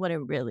this? This is what it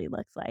really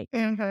looks like.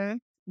 Mm-hmm.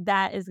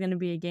 That is going to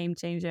be a game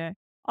changer.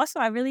 Also,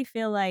 I really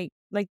feel like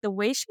the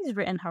way she's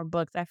written her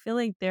books, I feel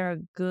like they're a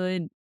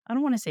good, I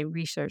don't want to say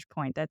research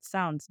point. That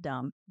sounds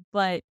dumb,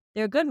 but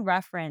they're a good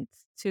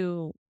reference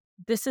to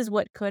this is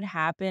what could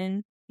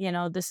happen.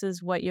 This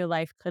is what your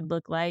life could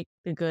look like,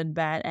 the good,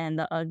 bad, and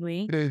the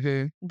ugly.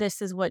 Mm-hmm.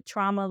 This is what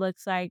trauma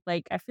looks like.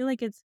 Like, I feel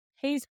like it's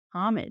pays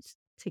homage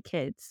to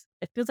kids.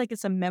 It feels like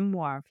it's a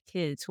memoir of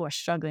kids who are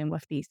struggling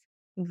with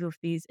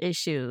these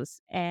issues.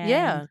 And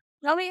Yeah.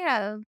 Oh,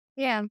 yeah.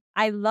 Yeah.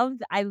 I love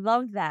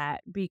that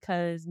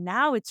because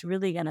now it's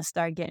really going to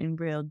start getting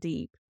real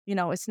deep.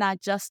 It's not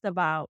just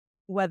about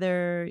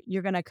whether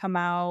you're going to come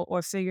out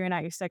or figuring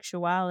out your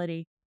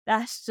sexuality.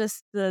 that's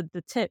just the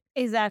tip.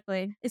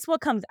 Exactly. It's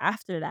what comes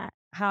after that,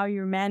 how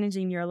you're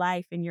managing your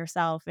life and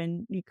yourself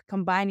and you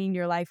combining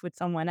your life with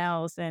someone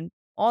else and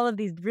all of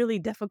these really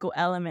difficult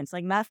elements.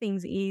 Like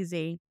nothing's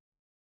easy.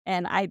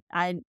 And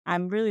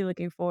I'm really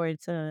looking forward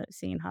to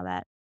seeing how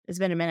that it's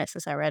been a minute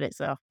since I read it,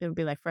 so it'll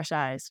be like fresh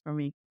eyes for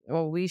me.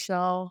 Well, we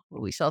shall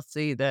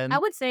see I then.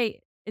 would say,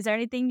 is there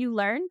anything you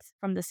learned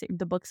from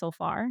the book so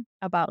far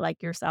about,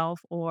 like,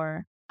 yourself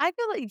or I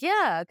feel like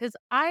yeah, because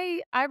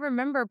I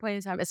remember plenty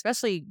of time,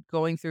 especially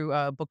going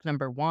through, book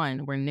number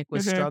 1 where Nick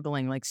was Mhm,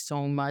 struggling, like,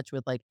 so much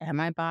with, like, "Am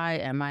I bi?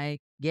 Am I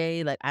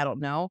gay?" Like, I don't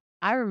know.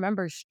 I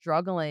remember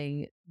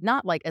struggling,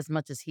 not, like, as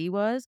much as he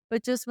was,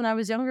 but just when I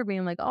was younger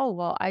being like, "Oh,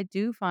 well, I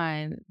do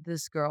find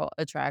this girl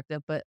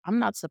attractive, but I'm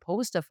not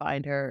supposed to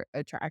find her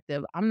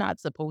attractive. I'm not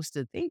supposed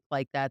to think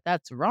like that.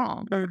 That's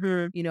wrong."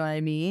 mhm, You know what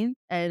I mean?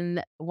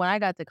 And when I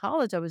got to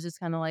college, I was just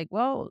kinda like,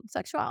 well,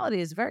 sexuality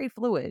is very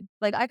fluid.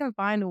 Like, I can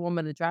find a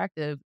woman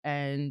attractive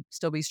and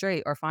still be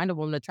straight or find a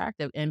woman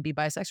attractive and be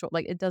bisexual.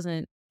 Like, it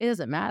doesn't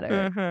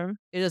matter. mhm,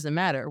 It doesn't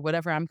matter.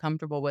 Whatever I'm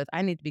comfortable with,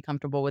 I need to be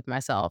comfortable with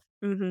myself.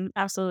 mhm,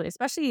 absolutely,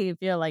 especially if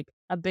you're, like,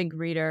 a big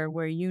reader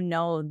where you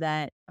know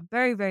that a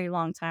very, very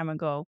long time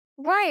ago,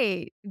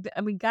 Right.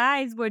 I mean,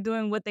 guys were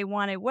doing what they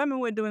wanted, women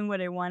were doing what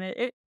they wanted.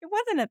 It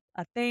wasn't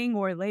a thing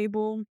or a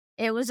label.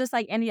 It was just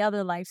like any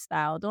other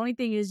lifestyle. The only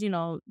thing is,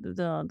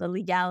 the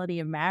legality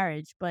of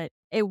marriage, but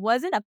it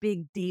wasn't a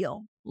big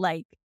deal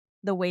like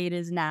the way it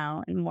is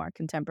now in more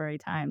contemporary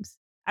times.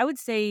 I would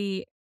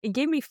say it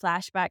gave me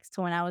flashbacks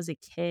to when I was a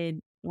kid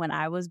when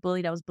I was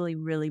bullied. I was bullied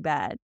really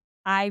bad.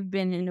 I've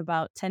been in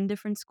about 10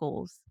 different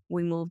schools.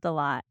 We moved a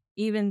lot.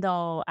 Even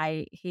though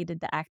I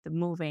hated the act of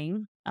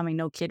moving, I mean,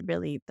 no kid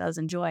really does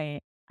enjoy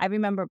it. I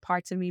remember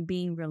parts of me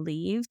being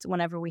relieved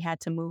whenever we had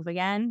to move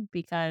again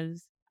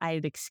because I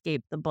had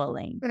escaped the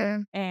bullying.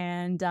 Mhm.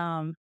 And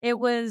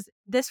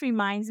this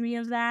reminds me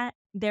of that.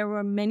 There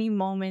were many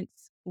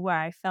moments where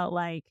I felt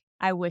like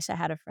I wish I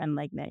had a friend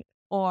like Nick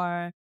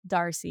or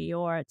Darcy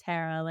or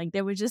Tara. Like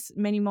there were just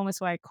many moments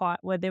where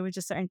there were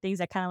just certain things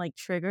that kind of like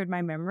triggered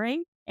my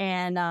memory.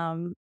 And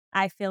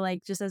I feel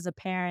like just as a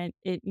parent,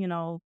 it,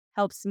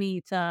 helps me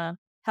to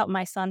help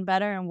my son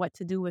better and what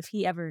to do if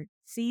he ever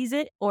sees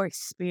it or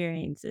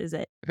experiences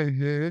it.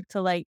 Mhm.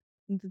 To like,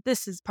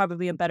 this is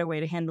probably a better way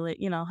to handle it,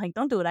 like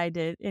don't do what I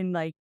did and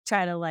like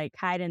try to like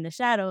hide in the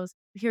shadows.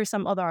 Here's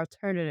some other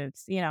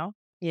alternatives,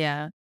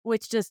 Yeah.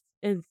 which just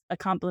is a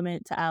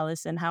compliment to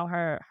Alice and how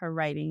her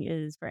writing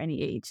is for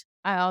any age.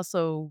 I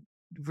also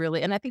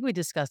really and I think we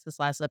discussed this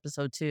last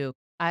episode too.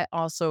 I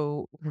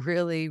also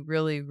really,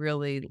 really,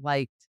 really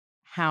liked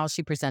how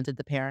she presented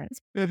the parents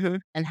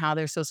Mhm. and how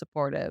they're so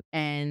supportive.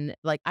 And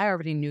like, I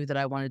already knew that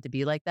I wanted to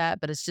be like that,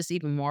 but it's just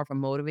even more of a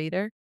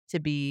motivator to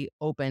be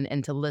open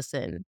and to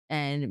listen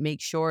and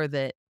make sure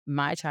that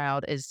my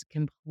child is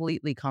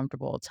completely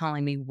comfortable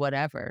telling me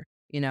whatever,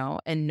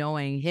 and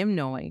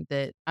knowing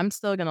that I'm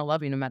still going to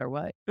love you no matter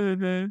what.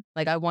 Mhm.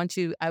 Like, I want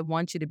you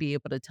to be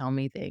able to tell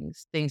me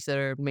things that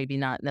are maybe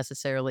not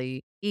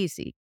necessarily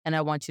easy. And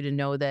I want you to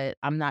know that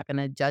I'm not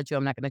gonna judge you,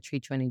 I'm not gonna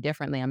treat you any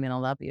differently, I'm gonna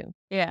love you.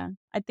 Yeah.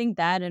 I think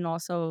that and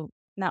also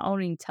not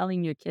only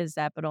telling your kids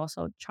that, but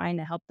also trying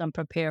to help them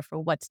prepare for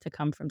what's to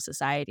come from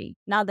society.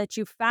 Now that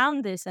you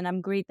found this, and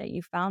I'm great that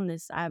you found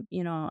this, and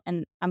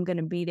I'm going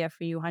to be there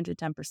for you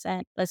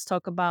 110%. Let's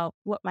talk about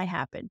what might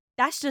happen.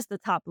 That's just the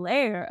top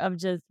layer of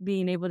just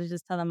being able to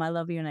just tell them I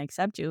love you and I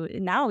accept you.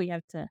 And now we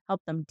have to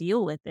help them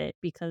deal with it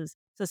because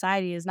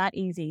society is not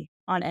easy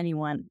on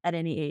anyone at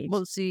any age.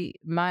 Well, see,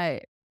 my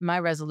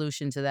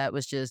resolution to that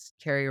was just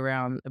carry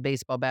around a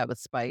baseball bat with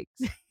spikes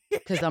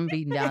because 'cause I'm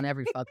beating down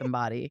every fucking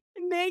body.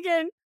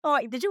 Megan. Oh,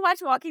 wait, did you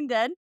watch Walking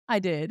Dead? I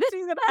did.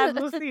 She's gonna have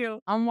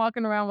Lucille. I'm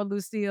walking around with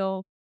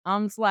Lucille,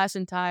 I'm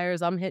slashing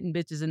tires, I'm hitting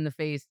bitches in the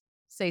face.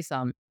 Say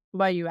something. What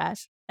about you,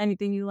 Ash?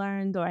 Anything you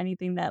learned or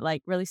anything that,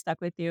 like, really stuck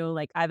with you,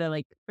 like, either,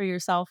 like, for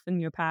yourself in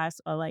your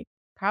past or, like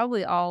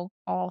Probably all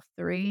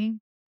 3.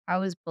 I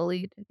was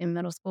bullied in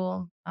middle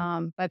school,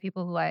 by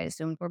people who I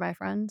assumed were my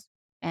friends,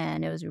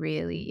 and it was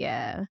really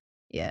yeah,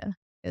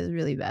 it was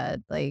really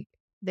bad. Like,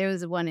 there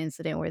was one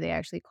incident where they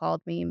actually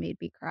called me and made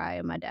me cry,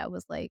 and my dad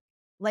was like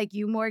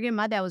you, Morgan,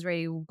 my dad was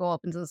ready to go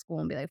up into the school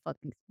and be like,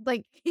 "Fucking"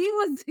 like, he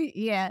was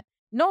yeah,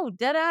 No,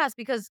 dead ass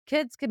because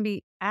kids can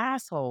be I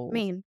assholes.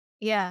 mean,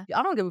 yeah.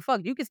 I don't give a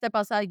fuck. You can step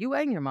outside, you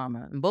and your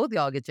mama, and both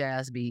y'all get your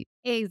ass beat.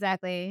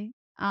 Exactly.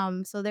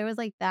 So there was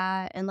like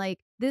that, and like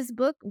this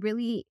book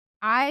really,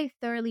 I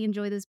thoroughly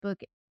enjoy this book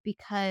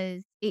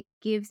because it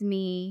gives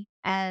me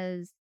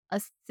as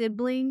a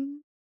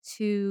sibling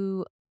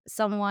to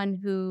someone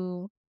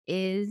who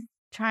is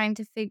trying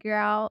to figure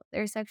out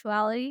their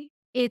sexuality.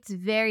 It's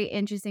very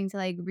interesting to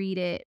like read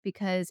it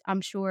because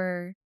I'm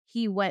sure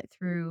he went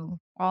through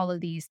all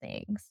of these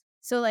things.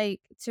 So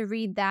like to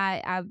read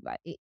that,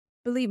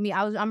 believe me,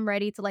 I'm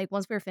ready to, like,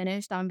 once we're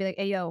finished, I'm gonna be like,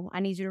 "Hey, yo, I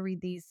need you to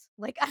read these."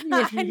 Like, I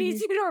need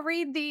you to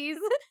read these.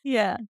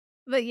 Yeah.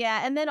 But,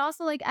 yeah, and then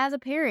also, like, as a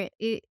parent,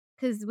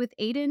 because with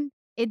Aiden,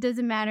 it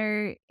doesn't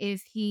matter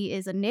if he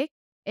is a Nick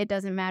It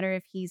doesn't matter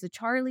if he's a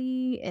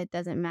Charlie. It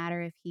doesn't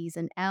matter if he's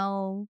an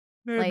L.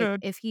 Like, Mhm.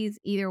 if he's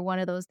either one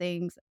of those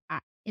things,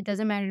 it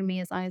doesn't matter to me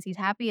as long as he's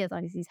happy, as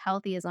long as he's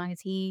healthy, as long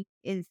as he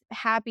is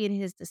happy in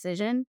his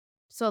decision.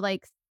 So,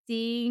 like,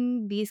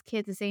 seeing these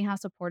kids and seeing how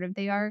supportive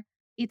they are,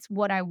 it's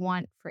what I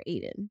want for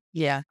Aiden.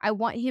 Yeah. I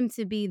want him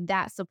to be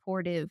that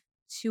supportive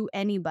to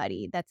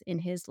anybody that's in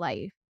his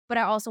life, but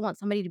I also want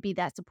somebody to be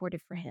that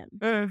supportive for him.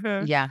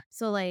 Mhm. Yeah.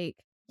 So, like,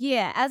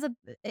 yeah, as a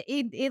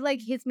it, like,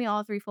 hits me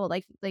all threefold,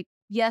 like,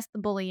 yes, the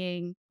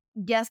bullying,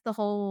 yes, the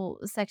whole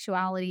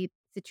sexuality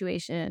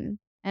situation,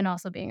 and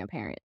also being a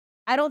parent.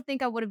 I don't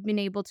think I would have been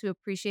able to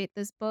appreciate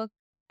this book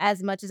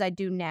as much as I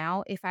do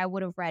now if I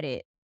would have read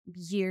it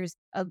years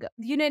ago.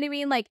 You know what I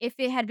mean? Like, if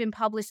it had been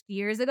published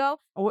years ago,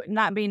 Or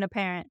not being a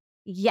parent.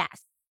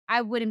 yes,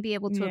 I wouldn't be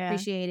able to Yeah.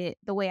 appreciate it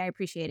the way I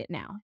appreciate it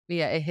now.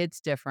 Yeah, it hits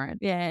different.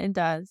 Yeah, it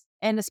does.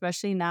 And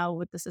especially now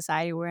with the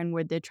society we're in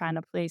where they're trying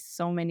to place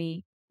so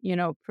many,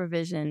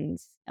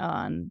 provisions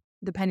on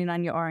depending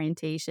on your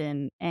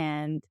orientation.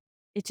 And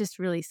it just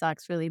really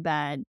sucks really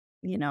bad.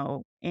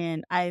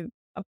 And uh,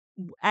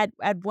 at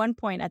one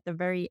point at the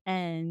very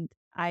end,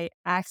 I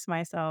asked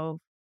myself,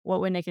 what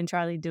would Nick and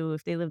Charlie do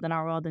if they lived in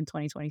our world in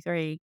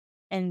 2023?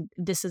 And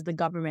this is the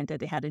government that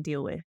they had to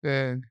deal with.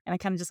 Mm. And I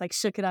kind of just like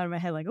shook it out of my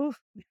head, like, oof,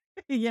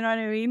 you know what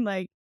I mean?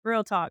 Like,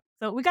 real talk.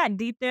 So we got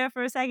deep there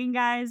for a second,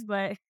 guys,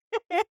 but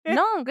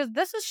No, because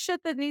this is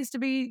shit that needs to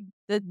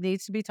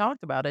be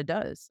talked about. It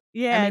does. I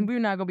yeah, mean, we're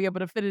not gonna be able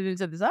to fit it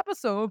into this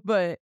episode,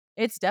 but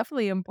it's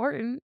definitely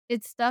important.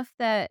 It's stuff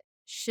that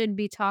should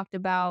be talked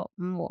about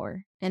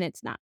more, and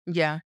it's not.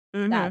 Yeah.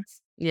 mhm,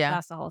 That's Yeah.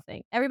 that's the whole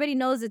thing. Everybody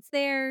knows it's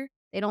there.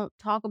 They don't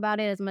talk about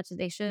it as much as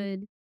they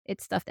should.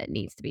 It's stuff that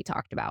needs to be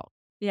talked about.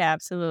 yeah,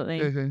 absolutely.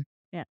 Mhm.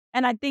 Yeah.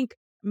 And I think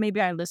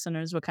maybe our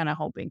listeners were kind of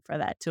hoping for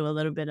that too, a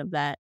little bit of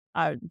that,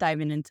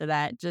 diving into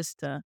that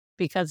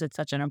because it's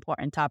such an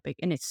important topic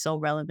and it's so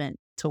relevant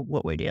to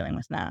what we're dealing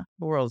with now.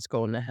 The world's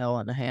going to hell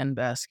in a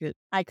handbasket.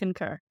 I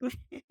concur.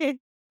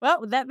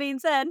 Well, with that being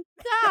said,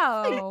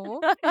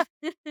 So,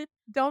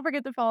 Don't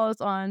forget to follow us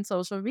on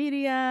social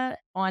media,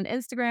 on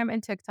Instagram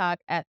and TikTok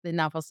at the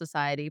Novel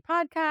Society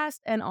Podcast,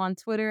 and on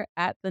Twitter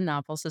at the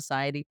Novel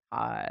Society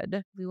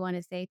Pod. we want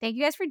to say thank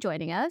you guys for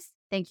joining us.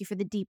 Thank you for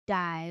the deep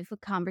dive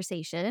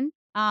conversation.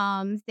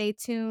 Stay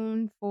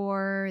tuned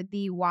for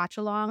the watch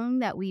along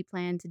that we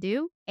plan to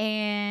do,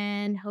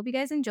 and hope you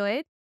guys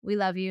enjoyed. We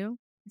love you.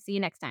 See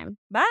you next time.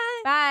 bye.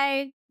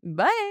 Bye.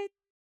 Bye.